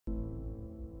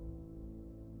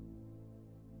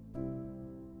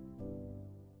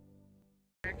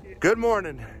Good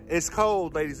morning. It's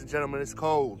cold, ladies and gentlemen. It's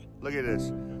cold. Look at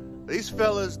this. These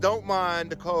fellas don't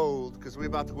mind the cold because we're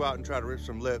about to go out and try to rip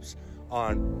some lips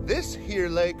on this here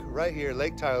lake right here,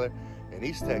 Lake Tyler in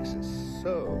East Texas.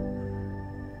 So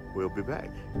we'll be back.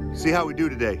 See how we do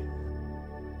today.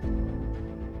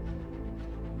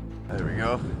 There we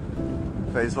go.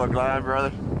 Facebook Live,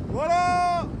 brother. What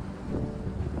up?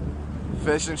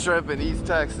 Fishing shrimp in East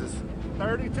Texas.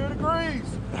 32 degrees.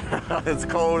 It's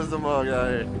cold as a mug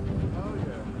out here. Oh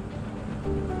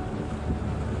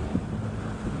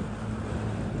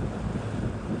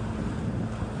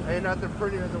yeah. Ain't nothing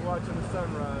prettier than watching the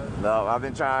sunrise. No, I'm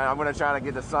gonna try to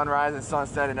get the sunrise and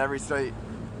sunset in every state.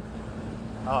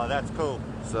 Oh, that's cool.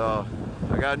 So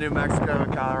I got New Mexico,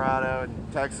 Colorado,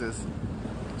 and Texas.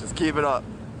 Just keep it up.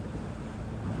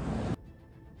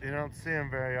 You don't see them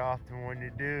very often. When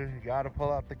you do, you gotta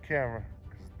pull out the camera,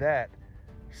 because that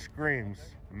screams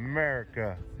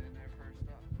America.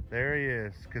 There he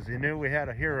is, because he knew we had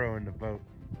a hero in the boat.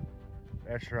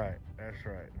 That's right, that's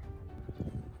right.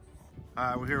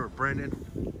 We're here with Brandon.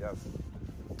 Yes.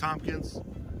 Tompkins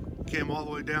came all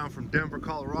the way down from Denver,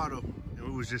 Colorado, and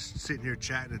we was just sitting here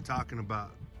chatting and talking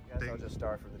about I guess I'll just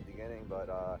start from the beginning, but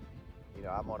you know,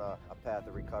 I'm on a path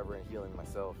of recovery and healing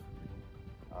myself.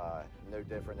 No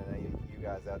different than any of you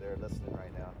guys out there listening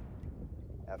right now.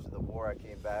 After the war, I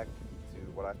came back to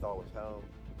what I thought was home,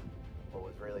 but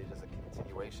was really just a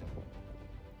continuation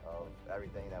of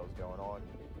everything that was going on.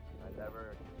 I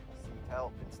never seeked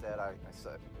help. Instead, I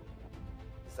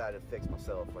decided to fix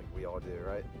myself like we all do,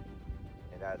 right?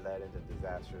 And that led into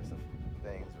disastrous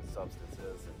things with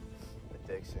substances and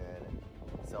addiction and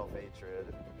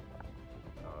self-hatred,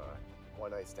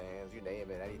 one-night stands, you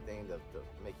name it, anything to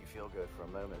make you feel good for a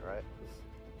moment, right?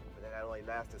 But then that only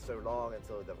lasted so long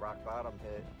until the rock bottom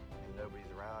hit and nobody's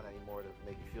around anymore to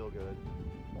make you feel good.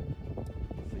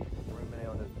 So you ruminate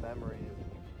on those memories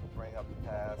and you bring up the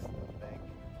past and you think,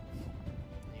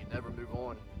 and you never move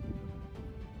on.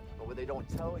 But what they don't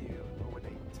tell you, or what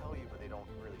they tell you but they don't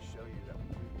really show you, that would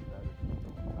be better.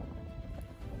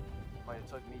 It might have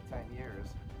took me 10 years,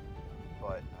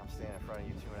 but I'm standing in front of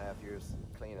you 2.5 years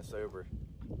clean and sober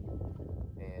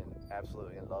and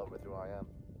absolutely in love with who I am.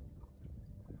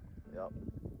 Yep.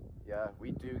 Yeah,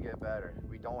 we do get better.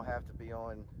 We don't have to be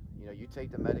on, you know, you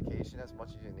take the medication as much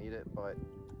as you need it, but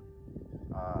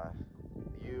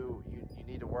you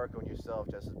need to work on yourself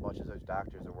just as much as those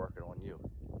doctors are working on you.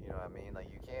 You know what I mean? Like,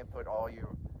 you can't put all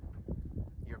your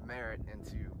merit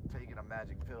into taking a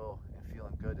magic pill and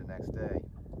feeling good the next day.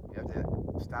 You have to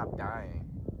stop dying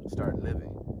and start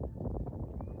living.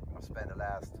 I've spent the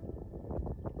last,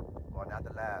 well, not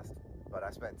the last, but I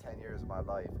spent 10 years of my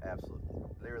life absolutely,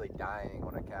 literally dying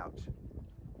on a couch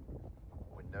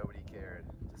when nobody cared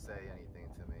to say anything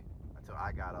to me until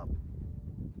I got up,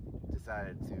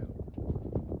 decided to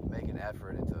make an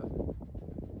effort in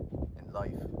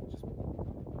life, just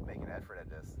make an effort at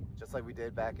this. Just like we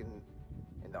did back in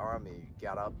the army,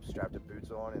 got up, strapped the boots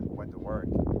on, and went to work.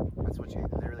 That's what you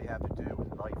literally have to do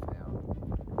with life now.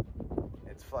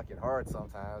 It's fucking hard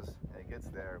sometimes, and it gets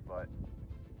there, but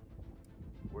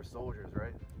we're soldiers,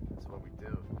 right? This is what we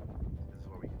do. This is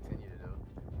what we continue to do.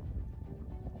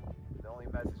 The only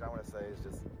message I want to say is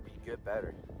just, we get better.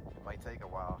 It might take a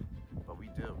while, but we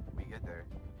do. We get there.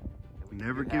 And we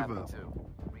never can give be up. happy too.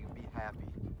 We can be happy.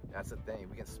 That's the thing.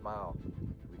 We can smile.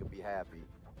 We can be happy.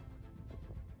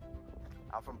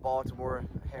 I'm from Baltimore,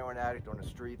 a heroin addict on the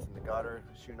streets, in the gutter,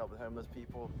 shooting up with homeless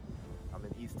people. I'm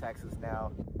in East Texas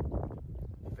now,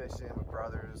 fishing with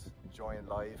brothers, enjoying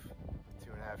life.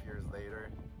 2.5 years later,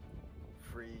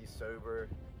 free, sober,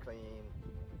 clean,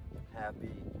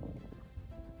 happy.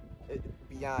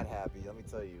 Beyond happy, let me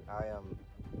tell you. I'm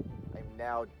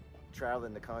now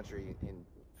traveling the country and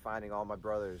finding all my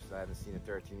brothers I haven't seen in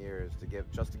 13 years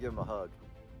just to give them a hug.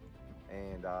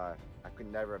 And I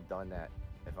could never have done that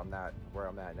if I'm not where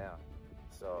I'm at now.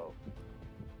 So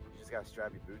you just gotta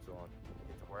strap your boots on,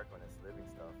 get to work on this living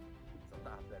stuff. It's a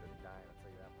lot better than dying, I'll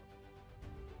tell you that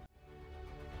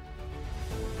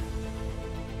much.